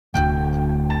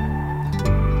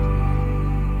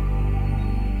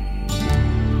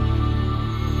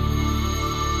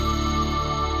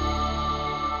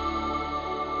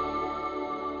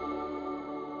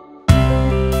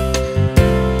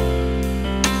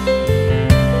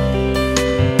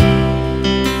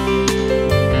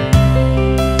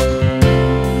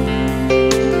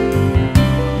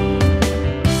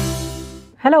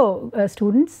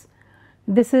students,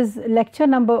 this is lecture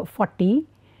number 40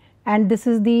 and this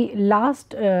is the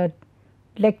last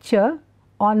lecture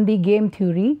on the game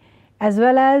theory as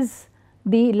well as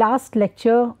the last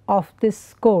lecture of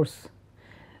this course.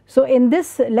 So, in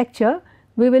this lecture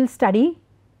we will study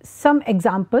some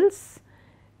examples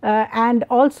and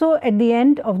also at the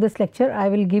end of this lecture I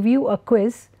will give you a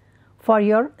quiz for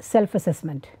your self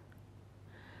assessment.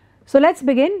 So, let us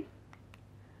begin.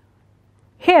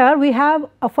 Here we have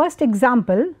a first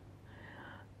example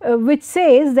which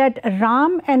says that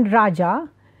Ram and Raja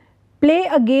play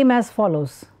a game as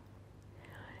follows.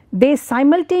 They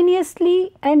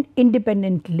simultaneously and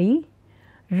independently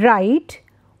write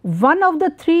one of the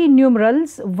three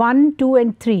numerals 1, 2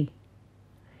 and 3,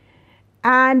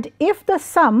 and if the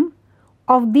sum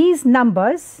of these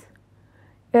numbers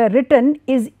written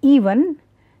is even,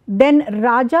 then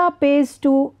Raja pays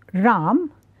to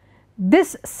Ram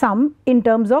this sum in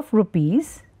terms of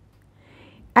rupees,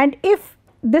 and if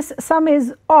this sum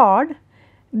is odd,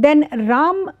 then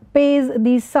Ram pays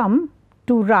the sum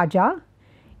to Raja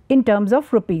in terms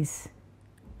of rupees.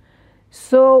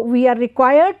 So, we are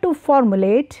required to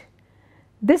formulate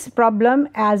this problem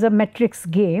as a matrix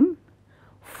game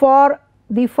for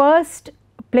the first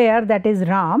player, that is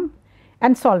Ram,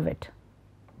 and solve it.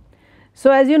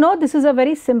 So, as you know, this is a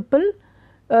very simple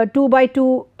 2 by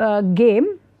 2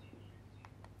 game,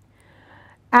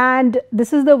 and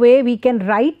this is the way we can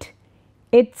write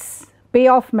its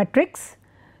payoff matrix.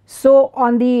 So,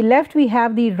 on the left we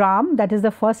have the Ram, that is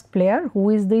the first player who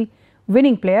is the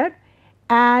winning player,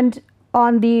 and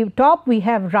on the top we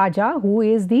have Raja who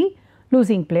is the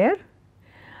losing player,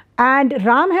 and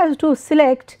Ram has to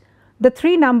select the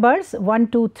three numbers 1,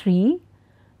 2, 3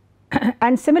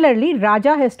 and similarly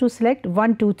Raja has to select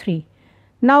 1, 2, 3.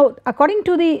 Now, according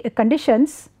to the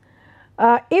conditions,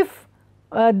 if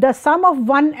the sum of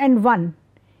 1 and 1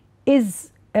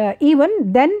 is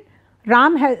even, then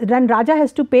Raja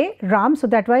has to pay Ram. So,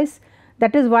 that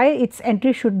is why its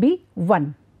entry should be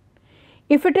 1.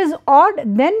 If it is odd,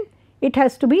 then it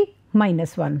has to be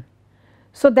minus 1.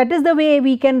 So, that is the way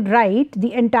we can write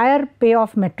the entire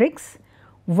payoff matrix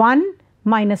 1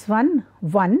 minus 1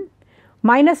 1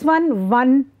 minus 1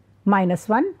 1 minus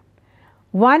 1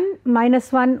 1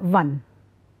 minus 1 1.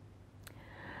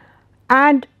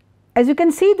 And as you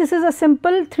can see, this is a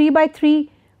simple 3 by 3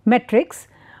 matrix,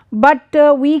 but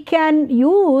we can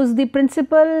use the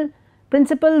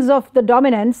principles of the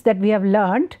dominance that we have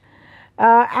learnt,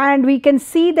 and we can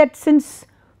see that since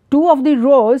two of the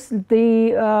rows,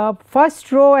 the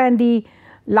first row and the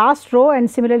last row, and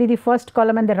similarly the first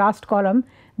column and the last column,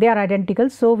 they are identical.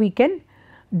 So, we can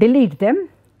delete them,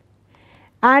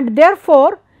 and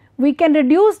therefore, we can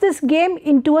reduce this game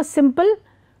into a simple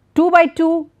 2 by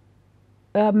 2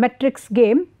 matrix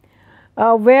game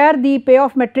where the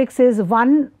payoff matrix is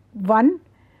 1 1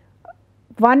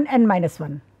 1 and minus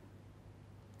 1.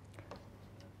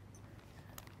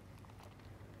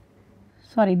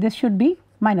 Sorry, this should be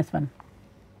minus 1.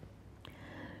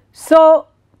 So,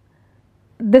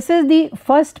 this is the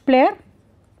first player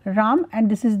Ram and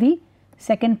this is the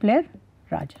second player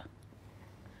Raja.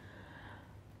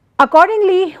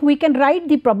 Accordingly, we can write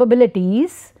the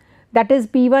probabilities, that is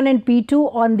P1 and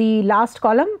P2 on the last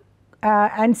column,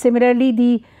 and similarly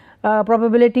the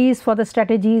probabilities for the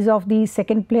strategies of the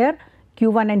second player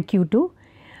Q1 and Q2.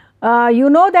 You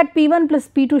know that P1 plus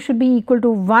P2 should be equal to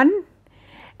 1,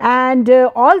 and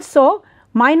also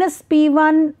minus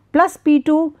P1 plus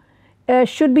P2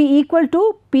 should be equal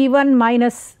to P1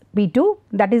 minus P2,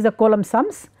 that is the column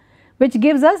sums, which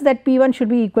gives us that P1 should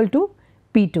be equal to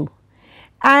P2.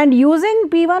 And using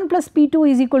P1 plus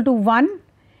P2 is equal to 1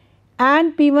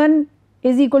 and P1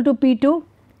 is equal to P2,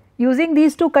 using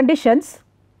these two conditions,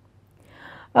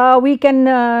 we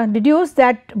can deduce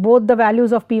that both the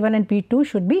values of P1 and P2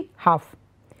 should be half.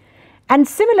 And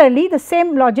similarly, the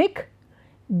same logic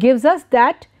gives us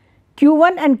that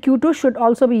Q1 and Q2 should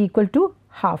also be equal to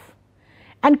half.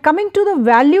 And coming to the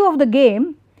value of the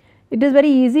game, it is very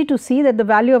easy to see that the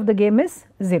value of the game is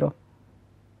 0.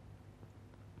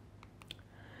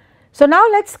 So, now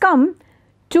let us come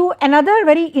to another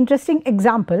very interesting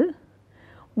example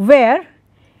where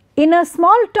in a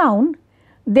small town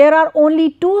there are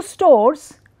only two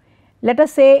stores, let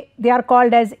us say they are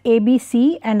called as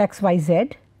ABC and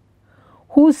XYZ,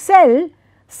 who sell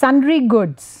sundry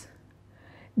goods.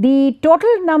 The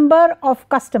total number of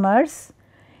customers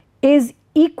is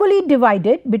equally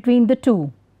divided between the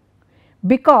two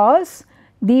because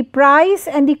the price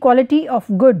and the quality of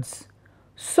goods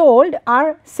sold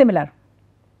are similar.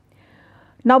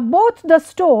 Now, both the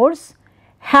stores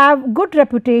have good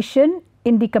reputation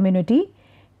in the community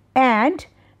and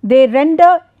they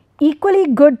render equally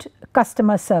good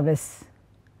customer service.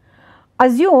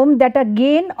 Assume that a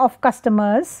gain of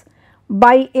customers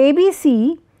by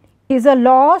ABC is a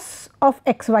loss of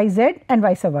XYZ and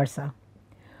vice versa.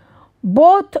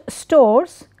 Both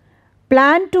stores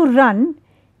plan to run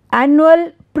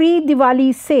annual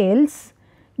pre-Diwali sales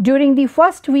during the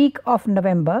first week of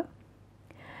November.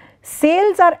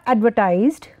 Sales are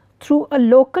advertised through a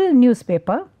local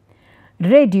newspaper,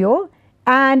 radio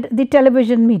and the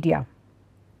television media.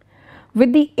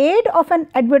 With the aid of an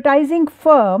advertising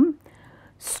firm,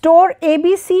 store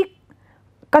ABC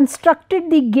constructed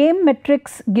the game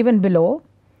metrics given below,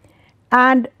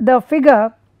 and the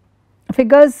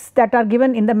figures that are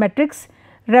given in the matrix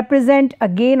represent a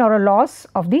gain or a loss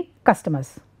of the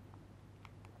customers.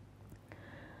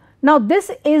 Now,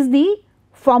 this is the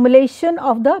formulation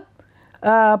of the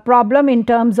problem in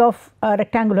terms of a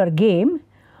rectangular game.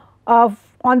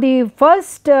 On the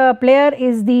first player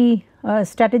is the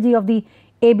strategy of the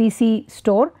ABC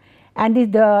store,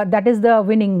 and that is the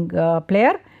winning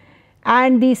player,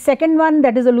 and the second one,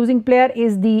 that is the losing player,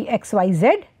 is the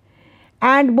XYZ,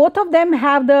 and both of them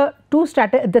have the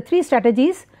three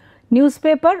strategies: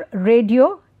 newspaper,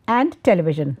 radio and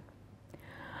television.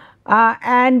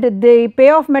 And the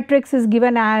payoff matrix is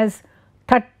given as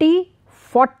 30,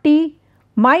 40,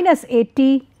 minus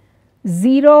 80,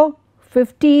 0,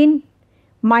 15,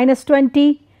 minus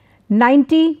 20,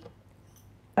 90,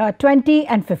 20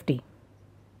 and 50.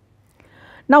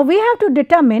 Now, we have to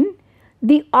determine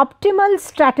the optimal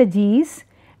strategies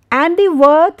and the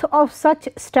worth of such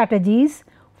strategies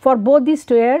for both the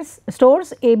stores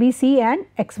ABC and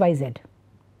XYZ.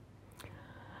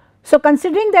 So,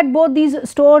 considering that both these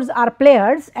stores are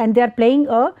players and they are playing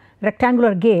a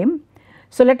rectangular game,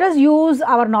 so let us use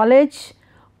our knowledge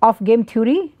of game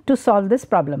theory to solve this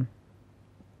problem.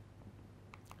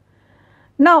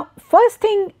 Now, first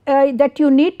thing that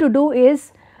you need to do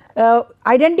is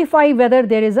identify whether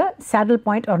there is a saddle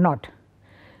point or not.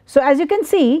 So, as you can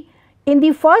see, in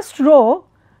the first row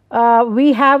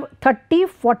we have 30,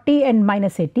 40 and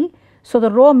minus 80. So, the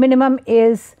row minimum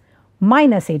is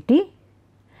minus 80,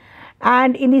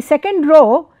 and in the second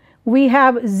row we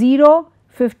have 0,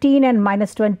 15 and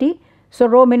minus 20. So,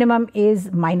 row minimum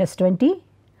is minus 20.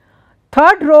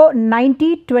 Third row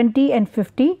 90, 20 and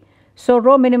 50. So,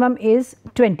 row minimum is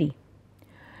 20.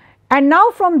 And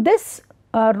now from this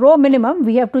row minimum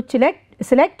we have to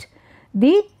select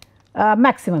the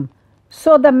maximum.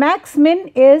 So, the max min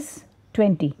is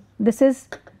 20. This is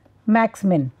max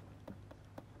min.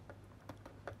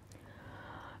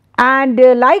 And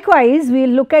likewise we will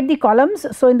look at the columns.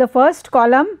 So, in the first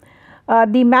column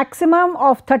the maximum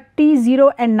of 30,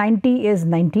 0 and 90 is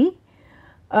 90,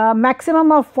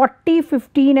 maximum of 40,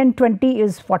 15 and 20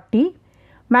 is 40,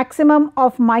 maximum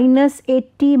of minus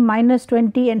 80, minus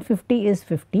 20 and 50 is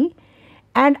 50,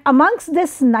 and amongst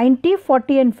this 90,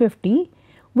 40 and 50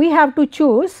 we have to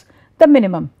choose the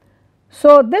minimum.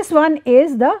 So, this one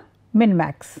is the min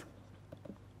max.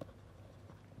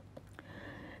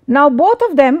 Now, both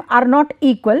of them are not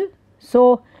equal.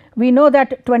 So, we know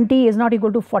that 20 is not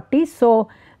equal to 40. So,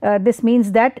 this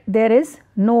means that there is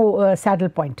no saddle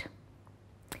point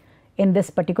in this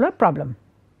particular problem.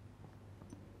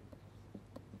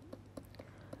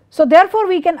 So, therefore,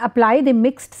 we can apply the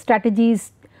mixed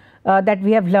strategies that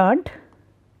we have learnt,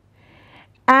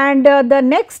 and the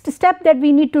next step that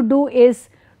we need to do is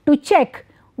to check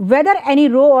whether any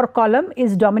row or column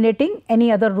is dominating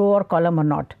any other row or column or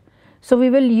not. So, we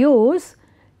will use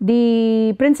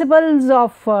the principles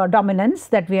of dominance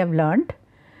that we have learnt.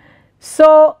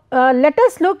 So, let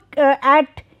us look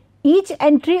at each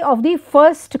entry of the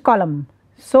first column.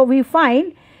 So, we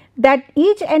find that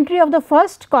each entry of the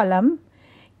first column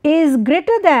is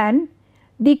greater than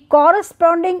the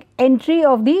corresponding entry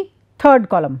of the third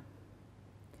column.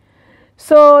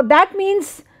 So, that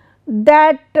means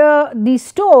that the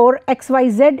store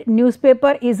XYZ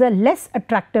newspaper is a less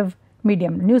attractive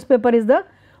medium. Newspaper is the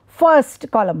first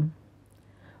column.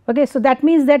 Okay. So, that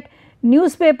means that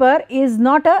newspaper is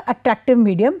not a attractive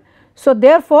medium. So,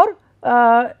 therefore,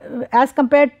 as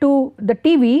compared to the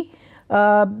TV,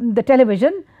 the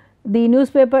television, the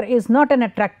newspaper is not an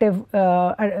attractive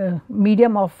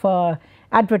medium of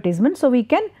advertisement. So, we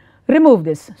can remove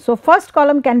this. So, first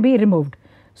column can be removed.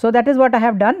 So, that is what I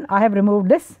have done. I have removed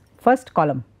this first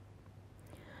column.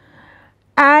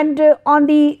 And on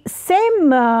the same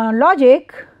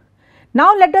logic,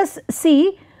 now let us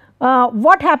see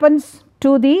what happens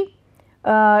to the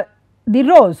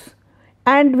rows,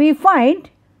 and we find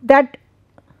that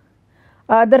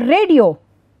the radio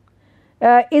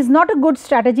is not a good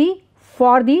strategy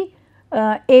for the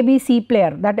ABC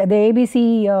player, that the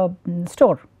ABC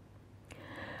store.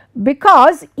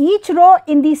 because each row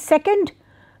in the second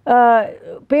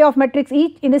payoff matrix,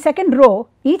 each in the second row,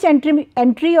 each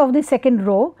entry of the second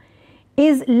row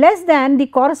is less than the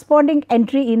corresponding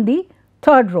entry in the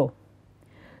third row.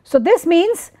 So, this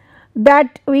means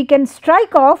that we can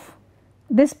strike off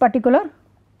this particular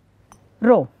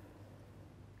row,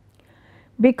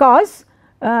 because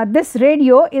this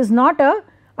radio is not a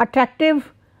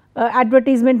attractive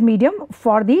advertisement medium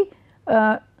for the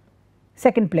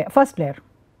first player.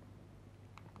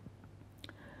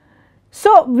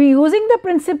 So, we using the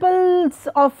principles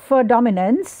of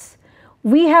dominance,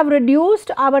 we have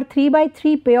reduced our 3 by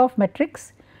 3 payoff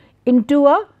matrix into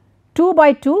a 2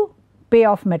 by 2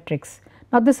 payoff matrix.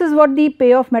 Now, this is what the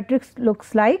payoff matrix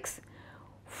looks like: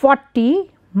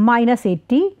 40, minus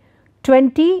 80,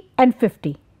 20 and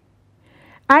 50.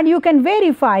 And you can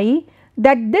verify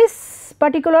that this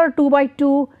particular 2 by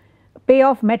 2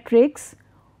 payoff matrix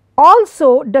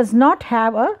also does not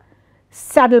have a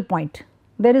saddle point.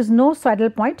 There is no saddle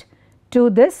point to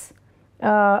this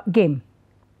game.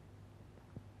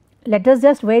 Let us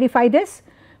just verify this,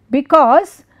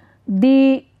 because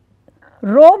the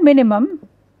row minimum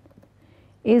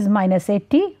is minus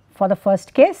 80 for the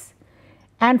first case,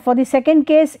 and for the second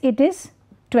case it is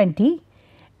 20,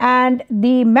 and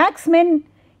the max min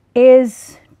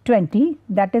is 20,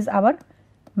 that is our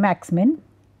max min.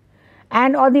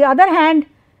 And on the other hand,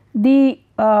 the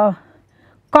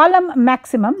column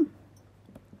maximum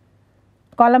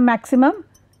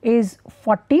is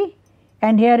 40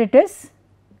 and here it is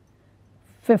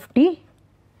 50.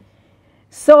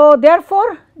 So,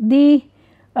 therefore, the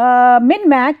min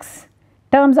max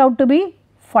turns out to be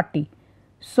 40.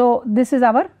 So, this is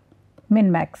our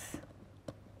min max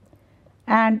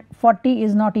and 40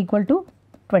 is not equal to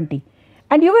 20.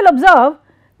 And you will observe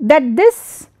that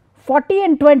this 40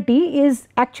 and 20 is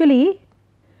actually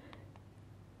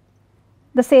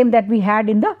the same that we had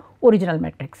in the original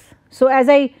matrix. So, as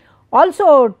I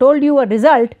also told you a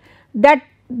result, that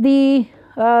the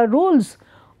rules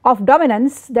of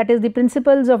dominance, that is the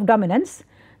principles of dominance,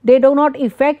 they do not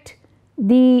affect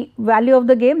the value of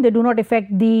the game, they do not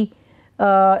affect the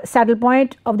saddle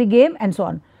point of the game and so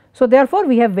on. So, therefore,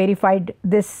 we have verified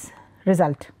this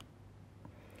result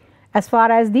as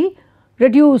far as the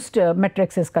reduced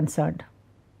matrix is concerned.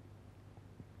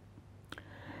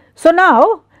 So,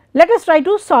 now let us try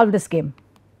to solve this game.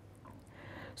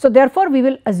 So, therefore, we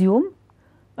will assume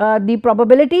the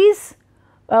probabilities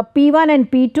P1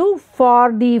 and P2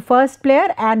 for the first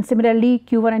player and similarly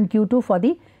Q1 and Q2 for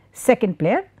the second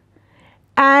player,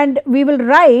 and we will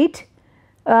write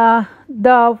for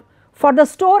the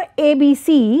store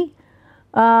ABC,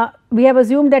 we have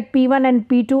assumed that P1 and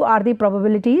P2 are the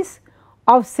probabilities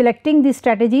of selecting the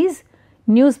strategies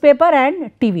newspaper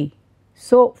and TV.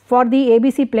 So, for the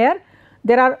ABC player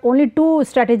there are only two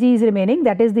strategies remaining,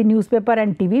 that is the newspaper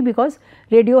and TV, because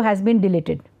radio has been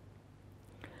deleted.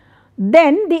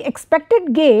 Then the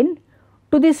expected gain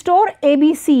to the store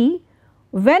ABC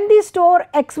when the store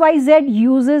XYZ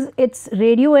uses its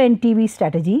radio and TV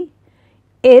strategy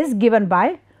is given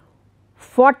by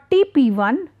 40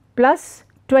 P1 plus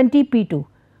 20 P2.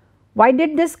 Why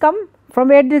did this come? From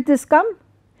where did this come?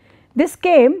 This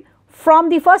came from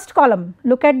the first column.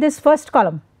 Look at this first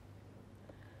column.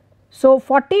 So,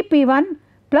 40 P1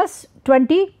 plus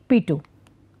 20 P2,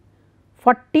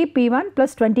 40 P1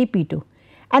 plus 20 P2,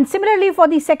 and similarly for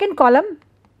the second column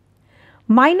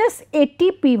minus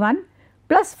 80 P1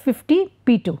 plus 50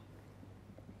 P2.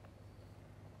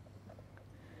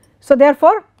 So,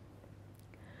 therefore,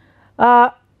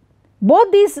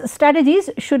 both these strategies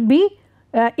should be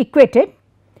equated,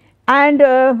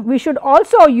 and we should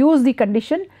also use the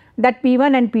condition that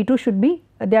P1 and P2 should be,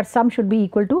 their sum should be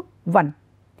equal to 1.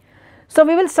 So,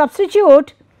 we will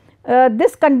substitute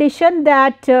this condition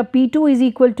that P2 is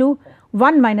equal to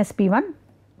 1 minus P1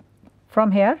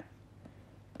 from here,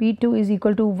 P2 is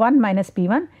equal to 1 minus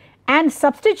P1, and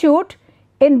substitute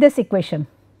in this equation.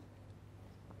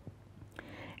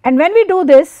 And when we do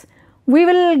this, we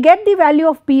will get the value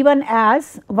of P1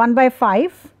 as 1 by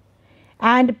 5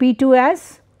 and P2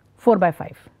 as 4 by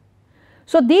 5.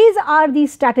 So, these are the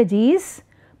strategies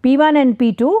P1 and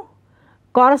P2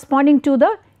 corresponding to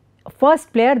the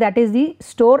first player, that is the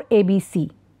store ABC.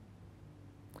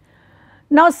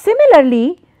 Now,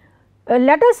 similarly,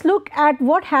 let us look at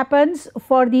what happens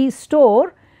for the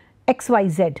store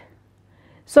XYZ.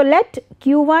 So, let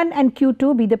Q1 and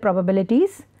Q2 be the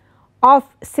probabilities of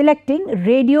selecting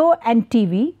radio and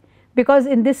TV, because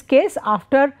in this case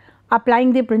after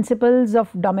applying the principles of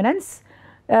dominance,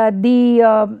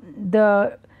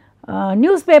 the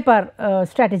newspaper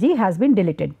strategy has been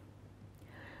deleted.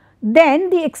 Then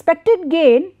the expected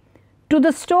gain to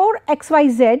the store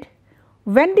XYZ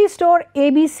when the store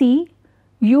ABC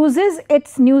uses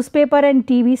its newspaper and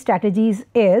TV strategies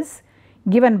is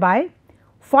given by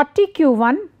 40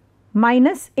 Q1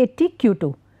 minus 80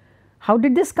 Q2. How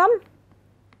did this come?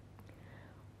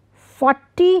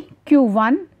 40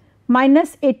 Q1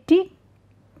 minus 80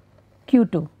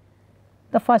 Q2,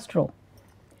 the first row.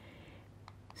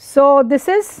 So, this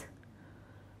is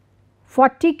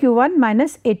 40 Q1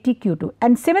 minus 80 Q2,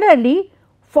 and similarly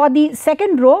for the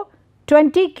second row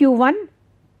 20 Q1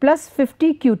 plus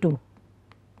 50 Q2,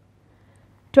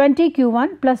 20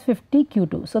 Q1 plus 50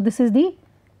 Q2. So, this is the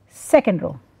second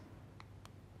row,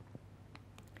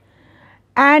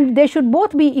 and they should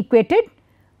both be equated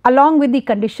along with the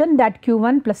condition that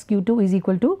Q1 plus Q2 is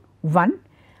equal to 1.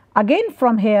 Again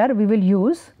from here we will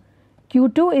use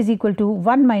Q2 is equal to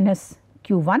 1 minus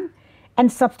Q1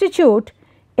 and substitute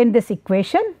in this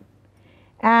equation,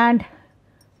 and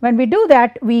when we do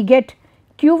that we get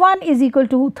Q1 is equal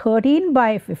to 13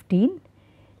 by 15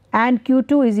 and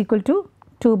Q2 is equal to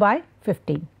 2 by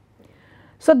 15.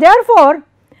 So, therefore,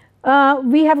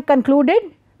 we have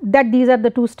concluded that these are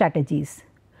the two strategies.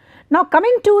 Now,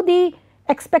 coming to the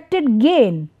expected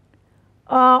gain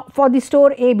for the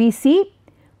store ABC,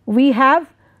 we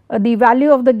have the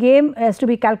value of the game has to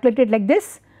be calculated like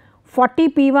this: 40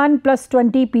 P1 plus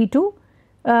 20 P2.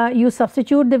 You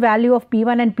substitute the value of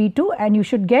P1 and P2 and you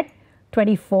should get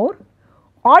 24.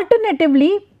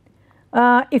 Alternatively,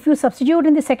 if you substitute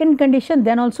in the second condition,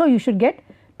 then also you should get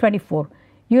 24.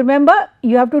 You remember,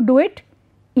 you have to do it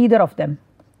either of them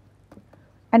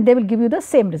and they will give you the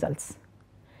same results.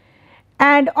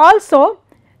 And also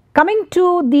coming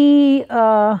to the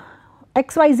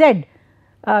XYZ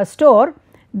store,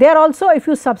 there also if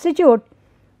you substitute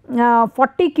 40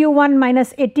 Q1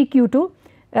 minus 80 Q2,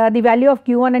 the value of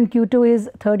Q1 and Q2 is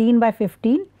 13 by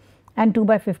 15 and 2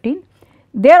 by 15.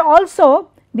 There also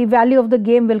the value of the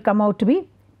game will come out to be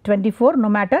 24 no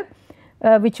matter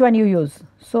which one you use.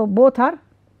 So, both are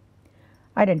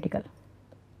identical,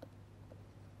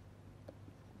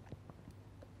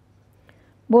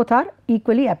 both are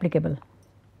equally applicable.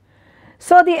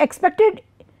 So, the expected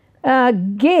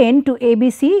gain to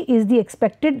ABC is the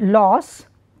expected loss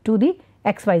to the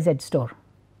XYZ store.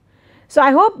 So,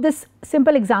 I hope this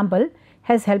simple example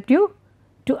has helped you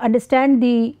to understand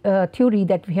the theory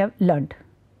that we have learnt.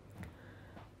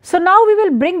 So, now we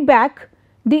will bring back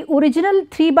the original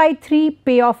 3 by 3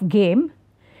 payoff game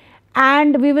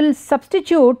and we will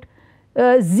substitute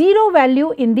 0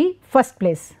 value in the first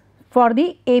place for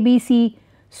the ABC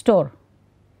store.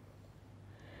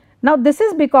 Now, this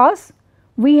is because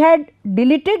we had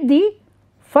deleted the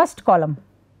first column,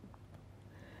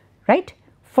 right,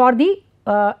 for the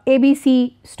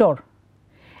ABC store,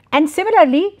 and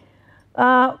similarly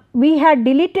we had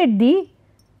deleted the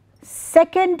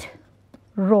second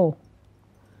row.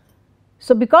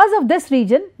 So, because of this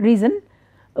reason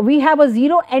we have a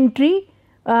 0 entry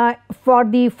for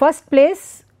the first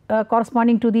place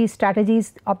corresponding to the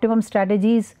strategies, optimum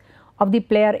strategies of the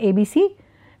player ABC,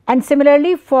 and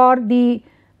similarly for the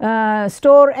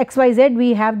store XYZ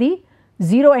we have the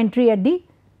 0 entry at the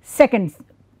second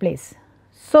place.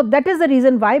 So, that is the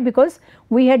reason why, because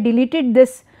we had deleted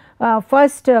this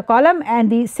first column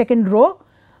and the second row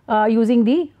using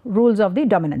the rules of the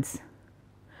dominance.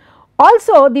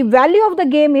 Also the value of the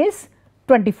game is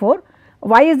 24.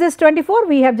 Why is this 24?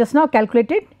 We have just now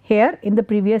calculated here in the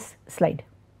previous slide.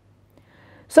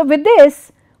 So, with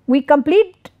this we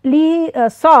completely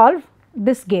solve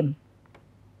this game.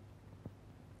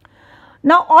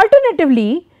 Now,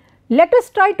 alternatively let us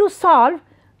try to solve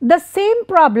the same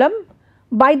problem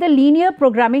by the linear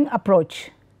programming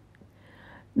approach.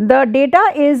 The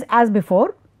data is as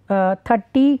before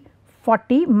 30,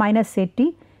 40, minus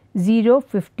 80, 0,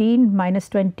 15, minus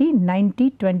 20,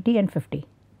 90, 20 and 50.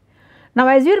 Now,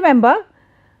 as you remember,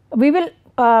 we will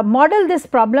model this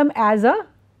problem as a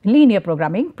linear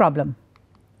programming problem.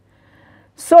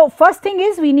 So, first thing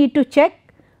is we need to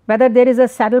check whether there is a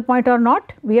saddle point or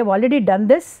not. We have already done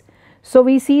this. So,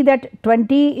 we see that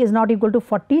 20 is not equal to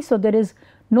 40. So, there is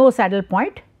no saddle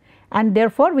point and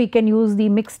therefore, we can use the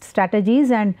mixed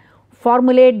strategies and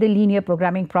formulate the linear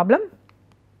programming problem.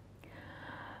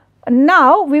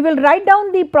 Now, we will write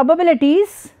down the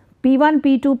probabilities P1,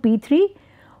 P2, P3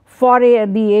 for the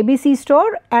ABC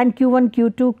store and Q1,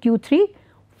 Q2, Q3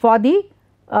 for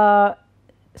the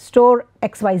store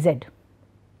XYZ.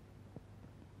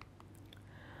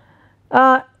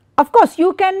 Of course,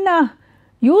 you can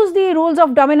use the rules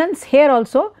of dominance here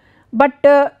also, but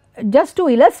just to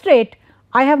illustrate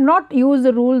I have not used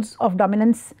the rules of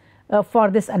dominance for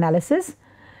this analysis.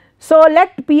 So,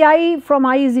 let Pi from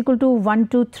I is equal to 1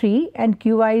 to 3 and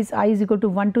Qi is I is equal to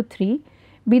 1 to 3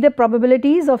 be the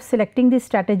probabilities of selecting the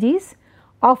strategies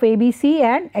of ABC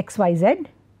and XYZ,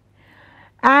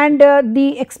 and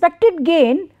the expected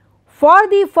gain for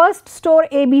the first store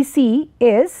ABC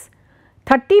is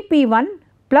 30 P1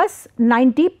 plus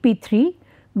 90 P3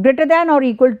 greater than or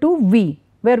equal to V,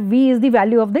 where V is the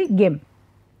value of the game.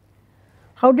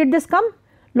 How did this come?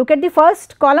 Look at the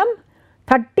first column,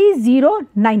 30 0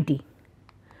 90.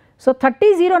 So,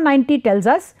 30 0 90 tells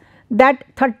us that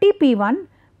 30 P1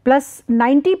 plus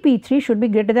 90 P3 should be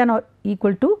greater than or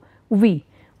equal to V,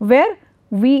 where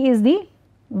V is the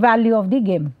value of the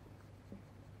game.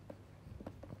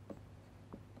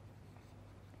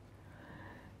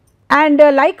 And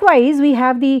likewise, we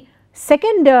have the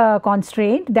second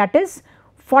constraint, that is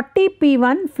 40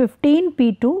 P1, 15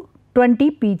 P2,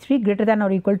 20 P3 greater than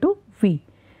or equal to V.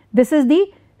 This is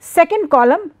the second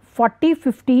column, 40,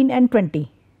 15 and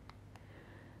 20.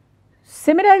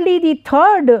 Similarly, the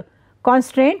third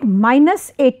constraint,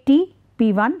 minus 80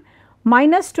 P1,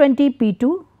 minus 20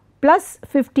 P2 plus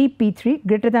 50 P3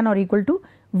 greater than or equal to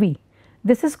V.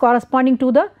 This is corresponding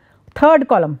to the third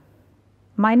column,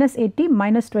 minus 80,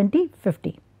 minus 20,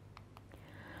 50.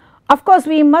 Of course,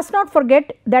 we must not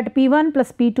forget that P1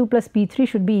 plus P2 plus P3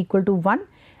 should be equal to 1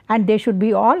 and they should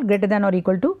be all greater than or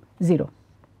equal to 0.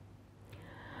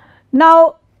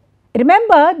 Now,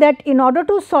 remember that in order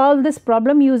to solve this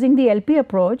problem using the LP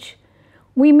approach,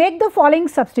 we make the following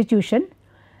substitution.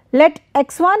 Let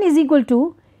x1 is equal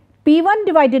to P1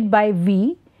 divided by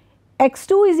V,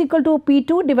 x2 is equal to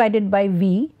P2 divided by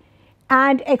V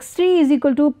and x3 is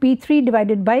equal to P3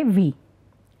 divided by V.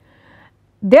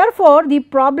 Therefore, the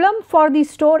problem for the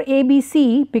store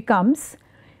ABC becomes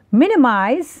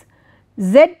minimize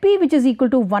ZP, which is equal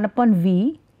to 1 upon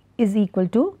V, is equal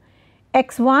to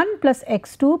x1 plus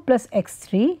x2 plus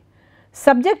x3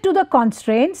 subject to the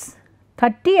constraints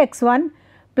 30 x1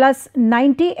 plus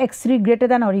 90 x3 greater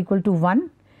than or equal to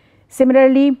 1.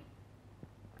 Similarly,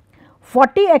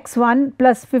 40 x1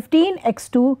 plus 15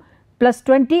 x2 plus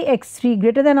 20 x3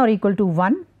 greater than or equal to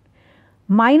 1,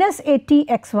 minus 80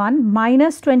 x1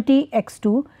 minus 20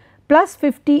 x2 plus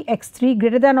 50 x3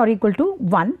 greater than or equal to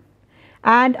 1,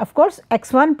 and of course,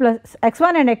 x1 plus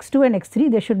x1 and x2 and x3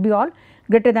 they should be all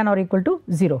greater than or equal to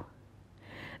 0.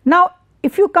 Now,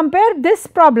 if you compare this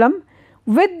problem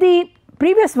with the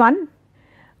previous one,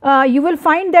 you will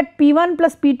find that P1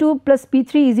 plus P2 plus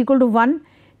P3 is equal to 1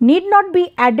 need not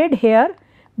be added here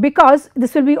because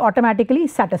this will be automatically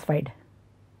satisfied,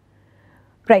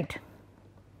 right.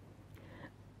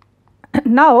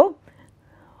 Now,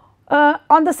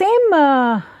 on the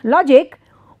same logic,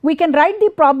 we can write the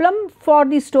problem for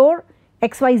the store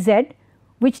XYZ,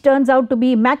 which turns out to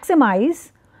be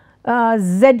maximize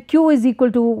ZQ is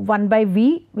equal to 1 by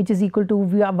V, which is equal to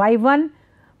Y1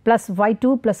 plus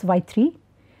Y2 plus Y3,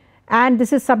 and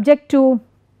this is subject to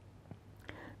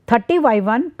 30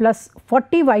 Y1 plus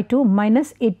 40 Y2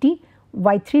 minus 80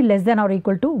 Y3 less than or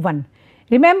equal to 1.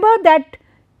 Remember that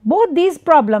both these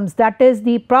problems, that is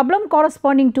the problem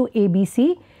corresponding to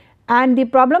ABC and the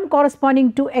problem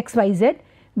corresponding to XYZ,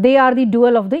 they are the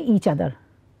dual of each other.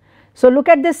 So, look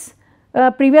at this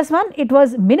previous one, it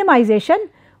was minimization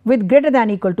with greater than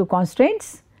equal to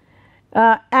constraints,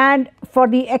 and for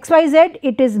the XYZ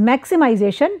it is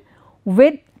maximization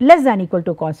with less than equal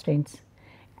to constraints,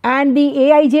 and the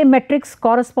Aij matrix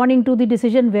corresponding to the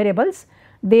decision variables,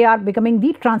 they are becoming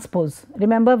the transpose.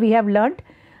 Remember, we have learnt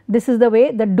this is the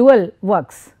way the dual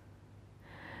works.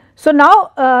 So,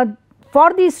 now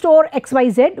for the store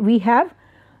XYZ we have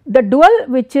the dual,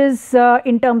 which is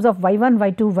in terms of Y1,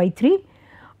 Y2, Y3.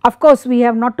 Of course, we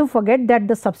have not to forget that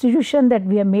the substitution that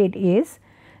we have made is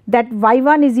that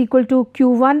Y1 is equal to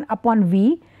Q1 upon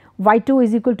V, Y2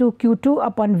 is equal to Q2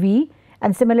 upon V,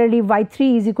 and similarly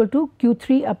Y3 is equal to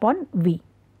Q3 upon V.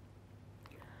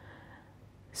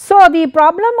 So, the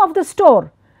problem of the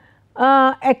store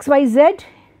XYZ,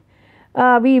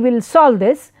 we will solve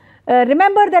this.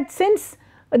 Remember that since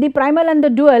the primal and the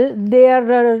dual,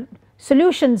 their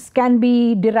solutions can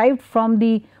be derived from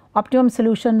the optimum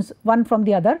solutions one from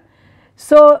the other.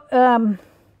 So,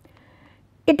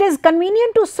 it is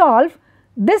convenient to solve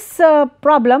this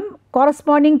problem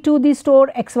corresponding to the store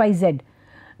XYZ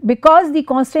because the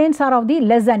constraints are of the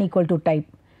less than equal to type.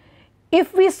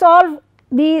 If we solve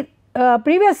the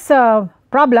previous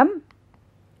problem,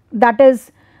 that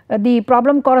is the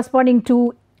problem corresponding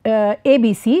to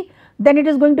ABC, then it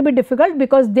is going to be difficult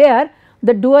because there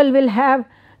the dual will have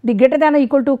the greater than or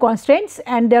equal to constraints,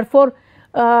 and therefore,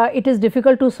 it is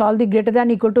difficult to solve the greater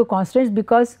than equal to constraints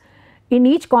because in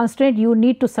each constraint you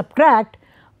need to subtract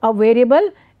a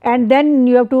variable and then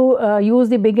you have to use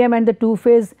the big M and the two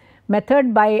phase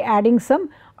method by adding some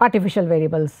artificial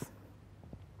variables.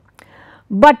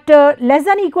 But less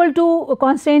than equal to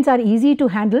constraints are easy to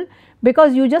handle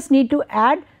because you just need to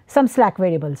add some slack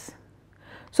variables.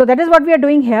 So, that is what we are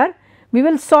doing here. We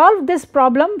will solve this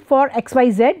problem for x,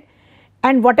 y, z,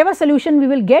 and whatever solution we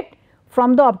will get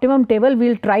from the optimum table, we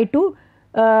will try to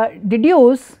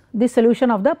deduce the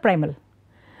solution of the primal.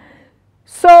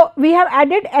 So, we have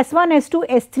added S1, S2,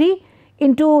 S3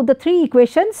 into the 3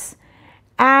 equations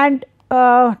and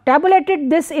tabulated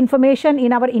this information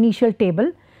in our initial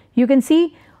table. You can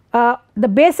see the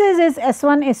basis is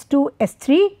S1, S2,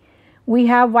 S3. We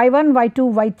have y1,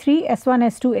 y2, y3, S1,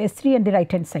 S2, S3 on the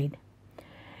right hand side.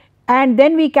 And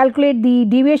then we calculate the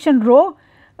deviation rho.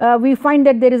 We find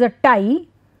that there is a tie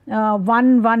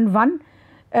 1, 1, 1.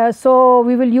 So,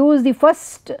 we will use the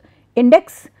first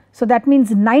index. So, that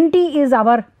means 90 is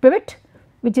our pivot,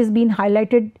 which is been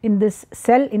highlighted in this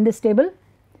cell in this table,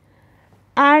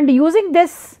 and using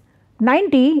this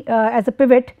 90 as a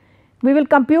pivot, we will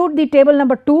compute the table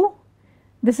number 2.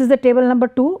 This is the table number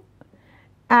 2,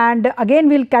 and again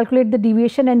we will calculate the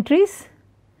deviation entries,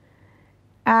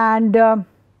 and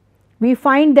we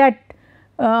find that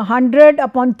 100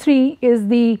 upon 3 is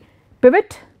the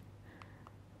pivot.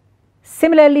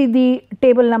 Similarly, the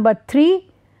table number 3,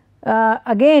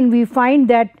 again we find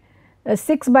that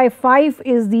 6 by 5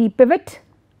 is the pivot,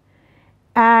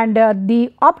 and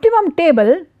the optimum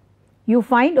table you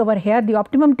find over here, the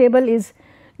optimum table is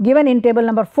given in table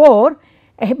number 4,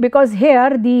 because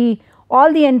here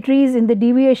all the entries in the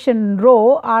deviation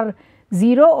row are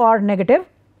 0 or negative,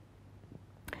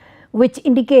 which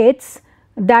indicates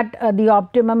that the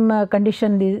optimum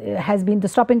condition has been, the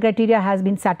stopping criteria has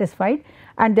been satisfied,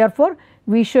 and therefore,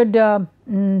 we should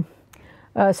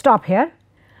stop here.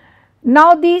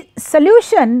 Now, the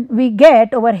solution we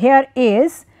get over here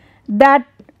is that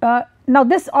now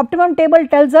this optimum table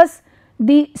tells us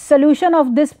the solution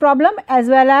of this problem as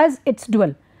well as its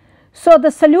dual. So, the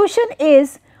solution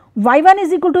is y1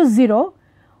 is equal to 0,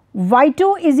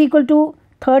 y2 is equal to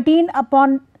 13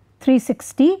 upon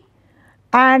 360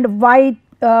 and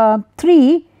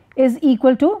y3 is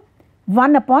equal to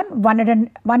 1 upon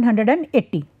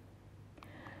 180.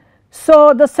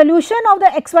 So, the solution of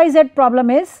the XYZ problem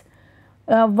is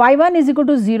y1 is equal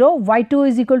to 0, y2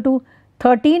 is equal to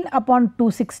 13 upon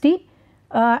 260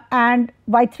 and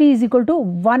y3 is equal to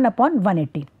 1 upon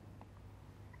 180.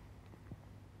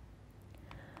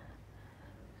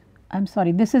 I am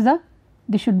sorry, this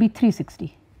should be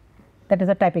 360, that is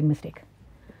a typing mistake.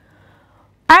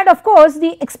 And of course,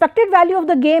 the expected value of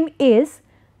the game is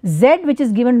z, which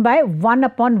is given by 1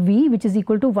 upon v, which is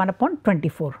equal to 1 upon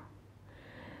 24.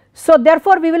 So,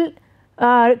 therefore, we will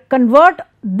convert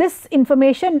this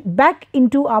information back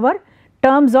into our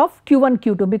terms of q1,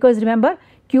 q2, because remember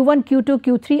q1, q2,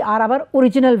 q3 are our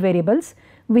original variables.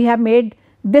 We have made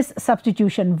this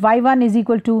substitution, y1 is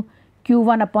equal to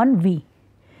q1 upon v.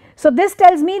 So, this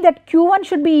tells me that q1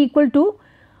 should be equal to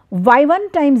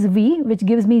y1 times v, which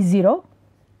gives me 0,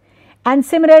 and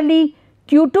similarly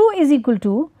q2 is equal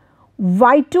to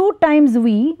y2 times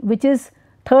v, which is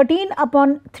 13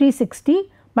 upon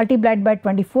 360 multiplied by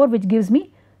 24, which gives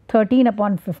me 13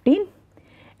 upon 15,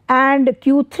 and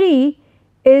q3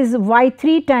 is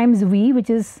y3 times v, which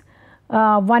is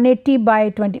 180 by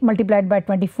 20 multiplied by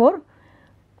 24,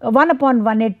 1 upon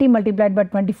 180 multiplied by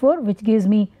 24, which gives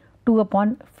me 2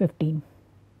 upon 15.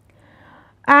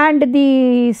 And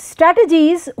the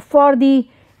strategies for the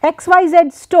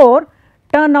XYZ store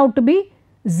turn out to be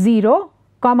 0,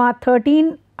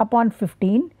 13 upon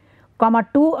 15,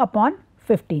 2 upon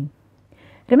 15.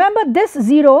 Remember, this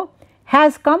 0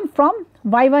 has come from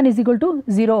y1 is equal to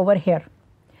 0 over here.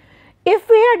 If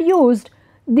we had used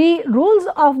the rules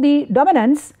of the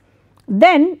dominance,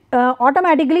 then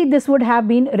automatically this would have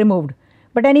been removed.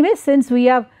 But anyway, since we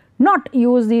have not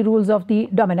used the rules of the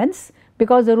dominance,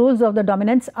 because the rules of the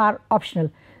dominance are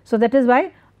optional. So, that is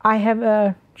why I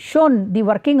have shown the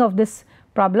working of this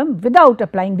problem without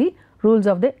applying the rules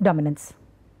of the dominance.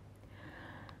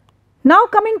 Now,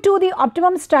 coming to the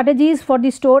optimum strategies for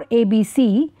the store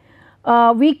ABC,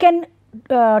 we can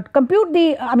compute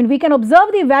the, we can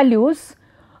observe the values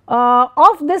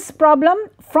of this problem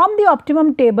from the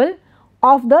optimum table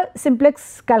of the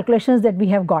simplex calculations that we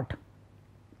have got.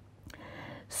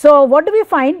 So, what do we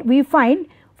find? We find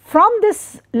from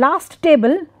this last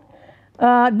table,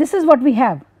 this is what we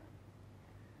have.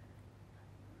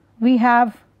 We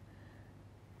have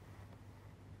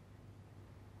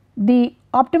the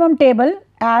optimum table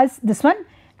as this one,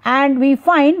 and we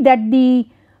find that the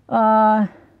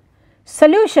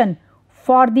solution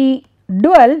for the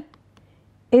dual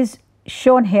is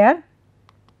shown here.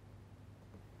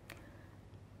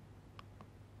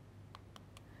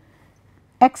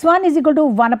 X1 is equal to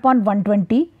 1 upon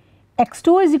 120,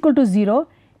 x2 is equal to 0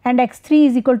 and x3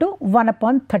 is equal to 1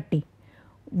 upon 30.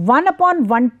 1 upon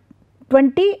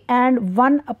 120 and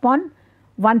 1 upon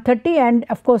 130 and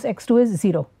of course x2 is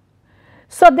 0.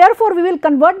 So, therefore, we will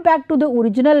convert back to the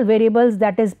original variables,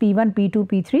 that is P1, P2,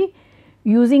 P3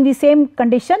 using the same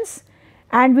conditions,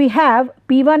 and we have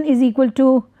P1 is equal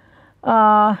to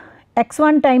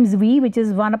x1 times V, which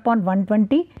is 1 upon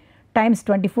 120 times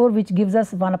 24, which gives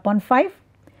us 1 upon 5,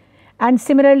 and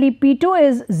similarly P2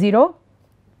 is 0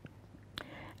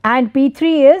 and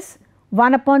P3 is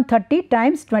 1 upon 30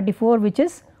 times 24, which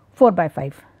is 4 by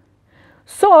 5.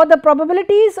 So, the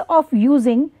probabilities of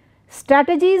using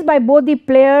strategies by both the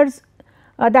players,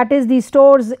 that is the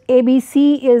stores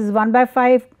ABC is 1 by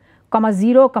 5,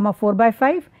 0, 4 by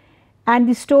 5, and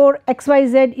the store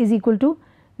XYZ is equal to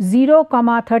 0,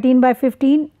 13 by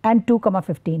 15 and 2,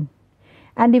 15,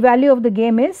 and the value of the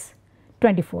game is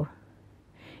 24.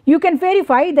 You can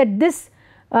verify that this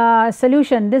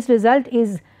solution, this result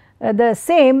is the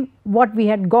same what we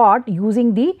had got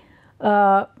using the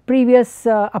previous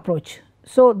approach.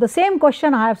 So, the same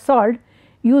question I have solved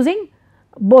using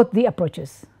both the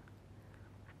approaches.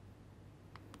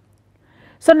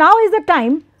 So, now is the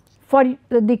time for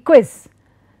the quiz.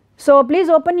 So, please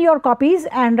open your copies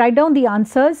and write down the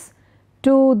answers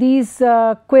to these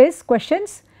quiz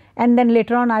questions, and then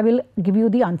later on I will give you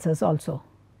the answers also.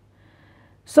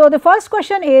 So, the first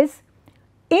question is,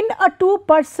 in a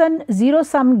 2-person zero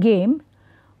sum game,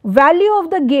 value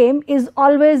of the game is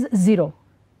always 0,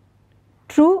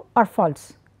 true or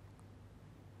false?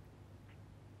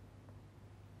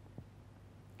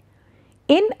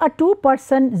 In a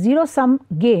 2-person zero sum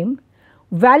game,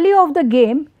 value of the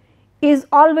game is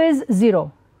always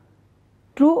 0,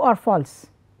 true or false?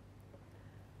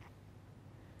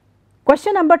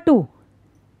 Question number 2,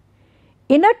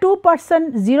 in a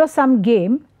 2-person zero sum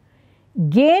game,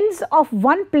 gains of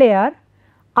one player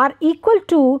are equal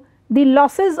to the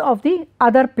losses of the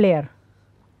other player,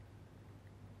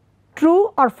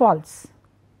 true or false?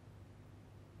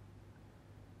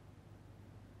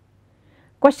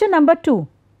 Question number 2,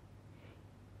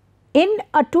 in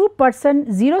a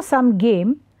 2-person zero sum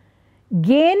game,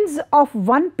 gains of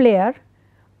one player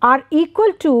are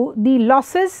equal to the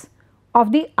losses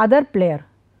of the other player,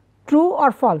 true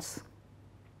or false?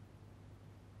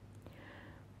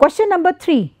 Question number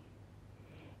 3,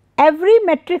 every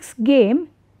matrix game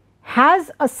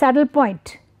has a saddle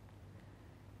point,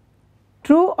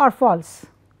 true or false?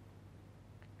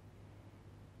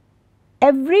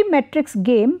 Every matrix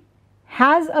game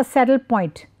has a saddle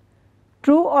point,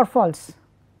 true or false?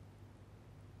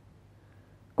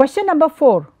 Question number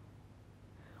 4,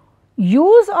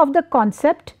 use of the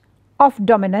concept of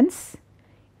dominance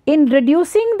in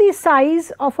reducing the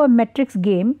size of a matrix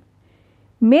game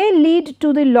may lead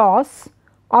to the loss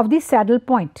of the saddle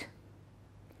point,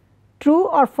 true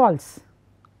or false?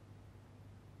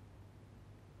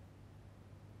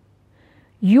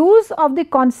 Use of the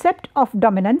concept of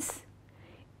dominance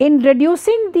in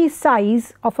reducing the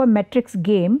size of a matrix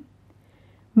game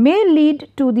may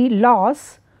lead to the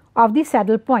loss of the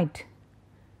saddle point,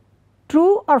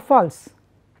 true or false?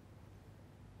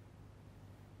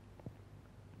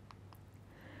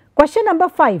 Question number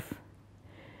 5,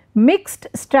 mixed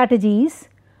strategies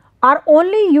are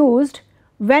only used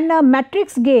when a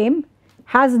matrix game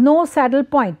has no saddle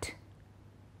point,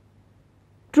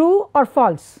 true or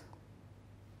false?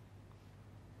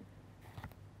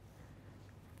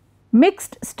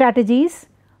 Mixed strategies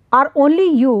are only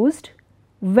used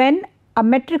when a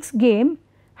matrix game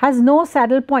has no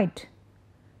saddle point,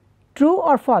 true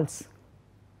or false?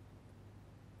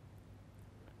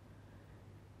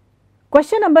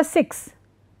 Question number 6,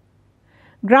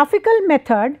 graphical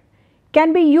method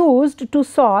can be used to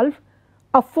solve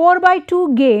a 4 by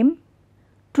 2 game,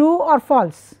 true or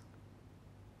false?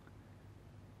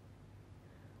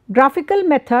 Graphical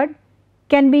method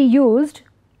can be used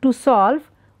to solve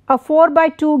a 4 by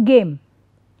 2 game,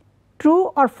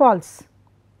 true or false?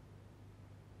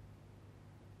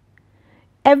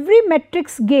 Every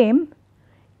matrix game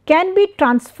can be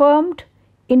transformed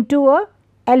into a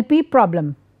LP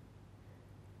problem,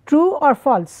 true or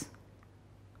false?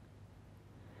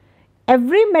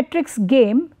 Every matrix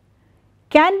game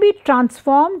can be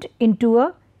transformed into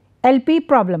a LP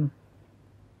problem,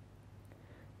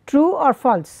 true or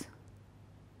false?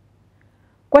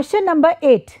 Question number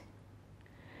 8,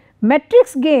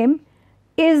 matrix game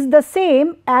is the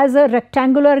same as a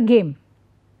rectangular game,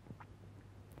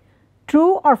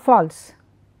 true or false?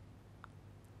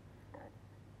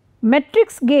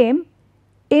 Matrix game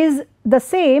is the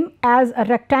same as a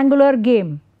rectangular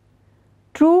game.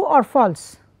 True or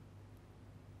false?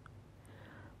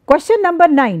 Question number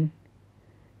 9.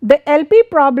 The LP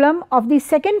problem of the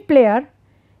second player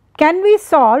can be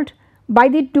solved by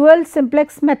the dual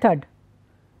simplex method.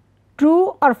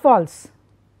 True or false?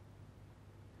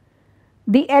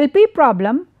 The LP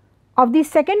problem of the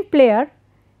second player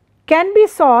can be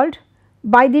solved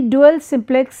by the dual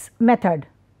simplex method.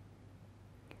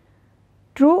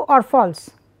 True or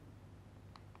false?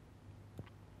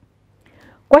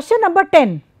 Question number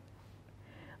 10.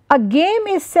 A game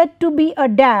is said to be a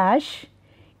dash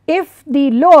if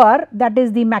the lower, that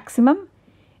is the maximum,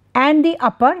 and the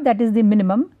upper, that is the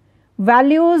minimum,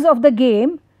 values of the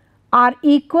game are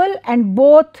equal and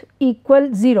both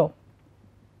equal 0.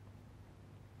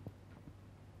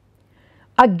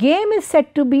 A game is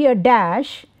said to be a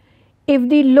dash if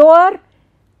the lower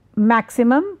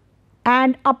maximum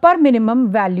and upper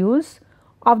minimum values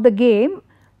of the game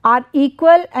are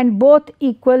equal and both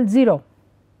equal 0.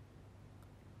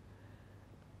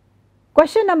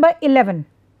 Question number 11.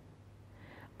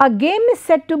 A game is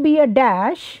said to be a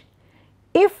dash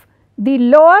if the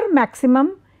lower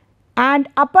maximum and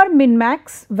upper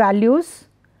min-max values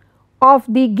of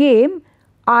the game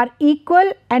are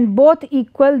equal and both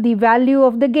equal the value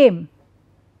of the game.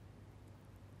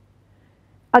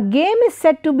 A game is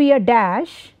said to be a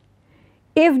dash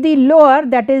if the lower,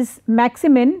 that is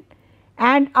maximin,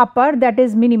 and upper, that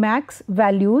is minimax,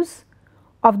 values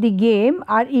of the game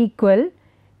are equal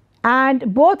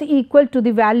and both equal to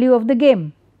the value of the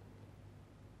game.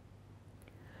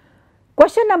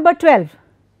 Question number 12.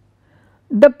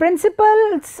 The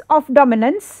principles of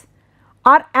dominance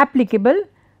are applicable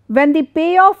when the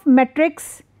payoff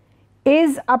matrix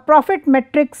is a profit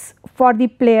matrix for the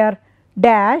player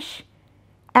dash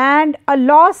and a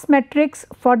loss matrix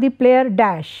for the player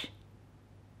dash.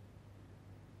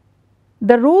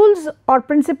 The rules or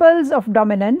principles of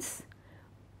dominance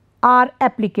are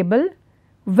applicable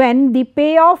when the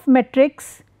payoff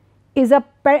matrix is a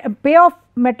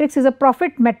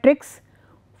profit matrix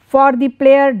for the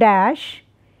player dash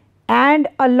and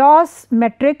a loss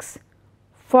matrix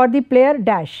for the player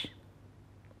dash.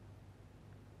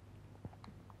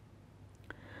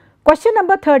 Question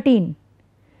number 13.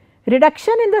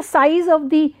 Reduction in the size of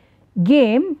the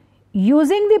game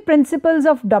using the principles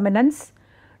of dominance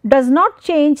does not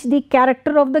change the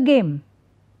character of the game.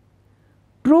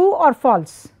 True or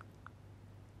false?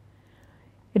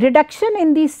 Reduction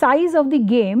in the size of the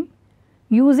game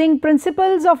using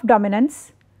principles of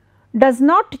dominance does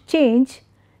not change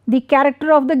the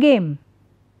character of the game.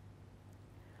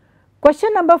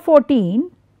 Question number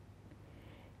 14.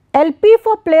 LP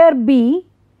for player B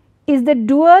is the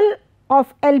dual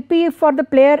of LP for the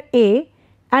player A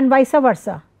and vice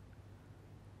versa.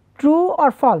 True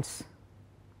or false?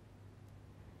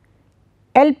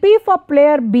 LP for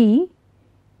player B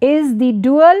is the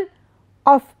dual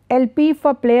of LP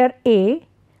for player A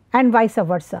and vice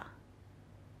versa.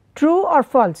 True or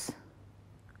false?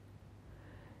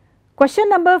 Question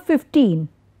number 15.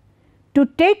 To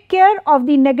take care of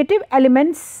the negative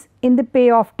elements in the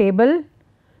payoff table,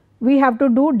 we have to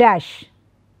do dash.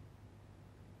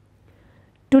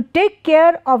 To take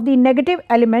care of the negative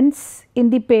elements in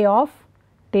the payoff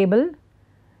table,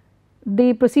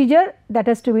 the procedure that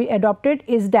has to be adopted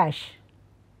is dash.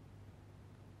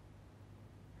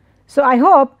 So, I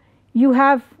hope you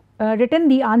have written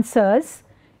the answers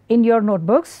in your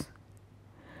notebooks.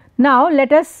 Now,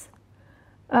 let us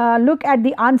look at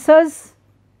the answers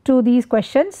to these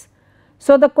questions.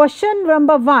 So, the question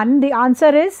number 1, the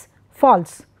answer is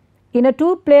false. In a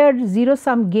 2-player zero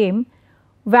sum game,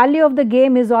 value of the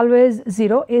game is always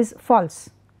 0, is false.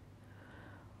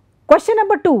 Question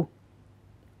number 2,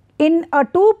 in a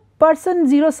 2-person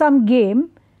zero sum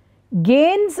game,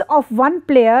 gains of one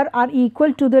player are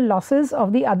equal to the losses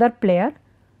of the other player,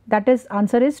 that is,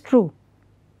 answer is true.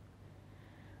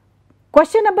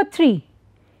 Question number 3,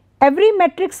 every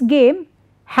matrix game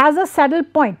has a saddle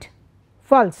point,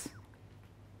 false.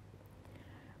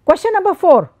 Question number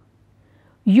 4,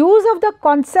 use of the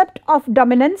concept of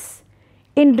dominance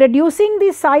in reducing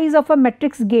the size of a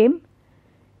matrix game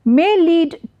may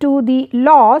lead to the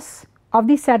loss of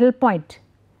the saddle point,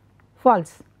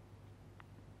 false.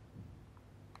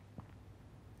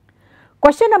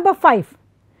 Question number 5,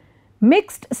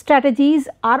 mixed strategies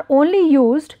are only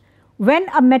used when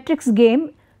a matrix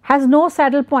game has no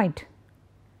saddle point,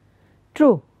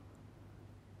 true.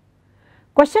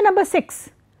 Question number 6,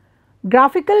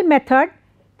 graphical method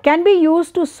can be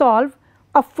used to solve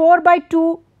a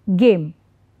 4×2 game,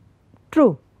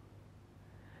 true.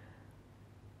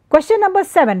 Question number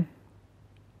 7,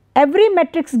 every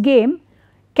matrix game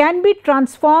can be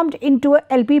transformed into a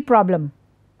LP problem.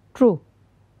 True.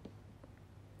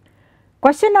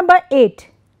 Question number 8.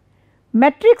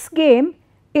 Matrix game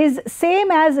is same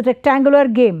as rectangular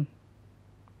game.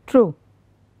 True.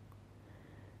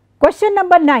 Question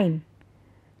number 9.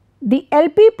 The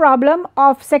LP problem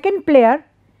of second player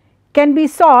can be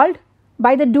solved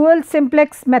by the dual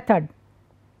simplex method.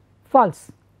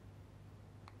 False.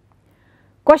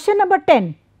 Question number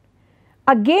 10.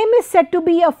 A game is said to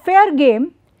be a fair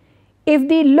game if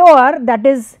the lower, that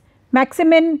is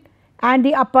maximin, and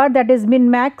the upper, that is min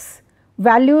max,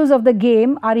 values of the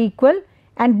game are equal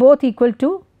and both equal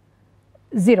to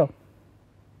 0.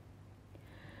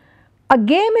 A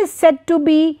game is said to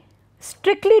be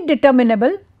strictly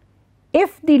determinable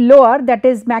if the lower, that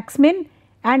is max-min,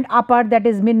 and upper, that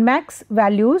is min-max,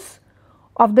 values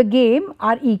of the game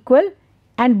are equal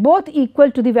and both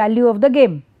equal to the value of the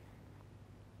game.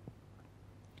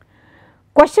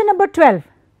 Question number 12.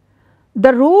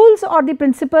 The rules or the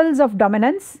principles of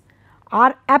dominance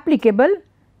are applicable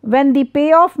when the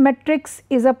payoff matrix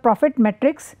is a profit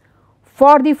matrix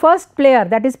for the first player,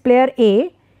 that is player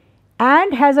A,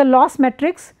 and has a loss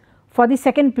matrix for the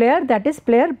second player, that is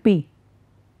player B.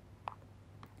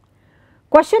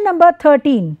 Question number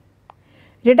 13.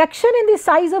 Reduction in the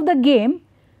size of the game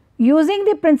using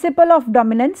the principle of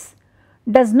dominance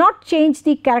does not change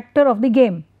the character of the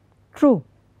game. True.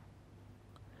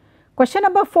 Question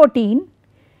number 14.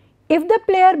 If the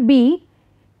player B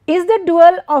is the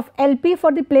dual of LP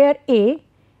for the player A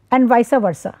and vice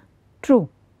versa. True.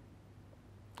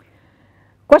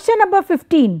 Question number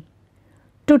 15.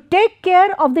 To take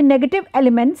care of the negative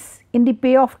elements in the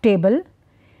payoff table,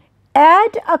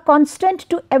 add a constant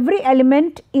to every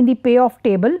element in the payoff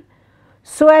table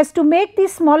so as to make the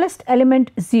smallest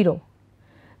element 0.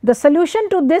 The solution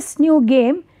to this new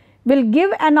game will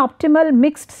give an optimal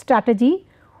mixed strategy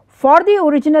for the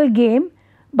original game,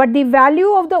 but the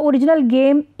value of the original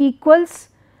game equals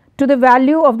to the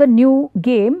value of the new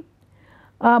game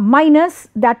minus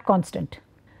that constant.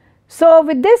 So,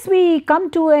 with this we come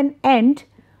to an end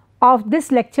of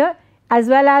this lecture as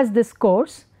well as this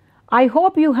course. I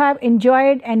hope you have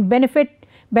enjoyed and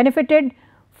benefited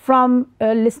from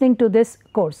listening to this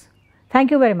course.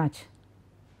 Thank you very much.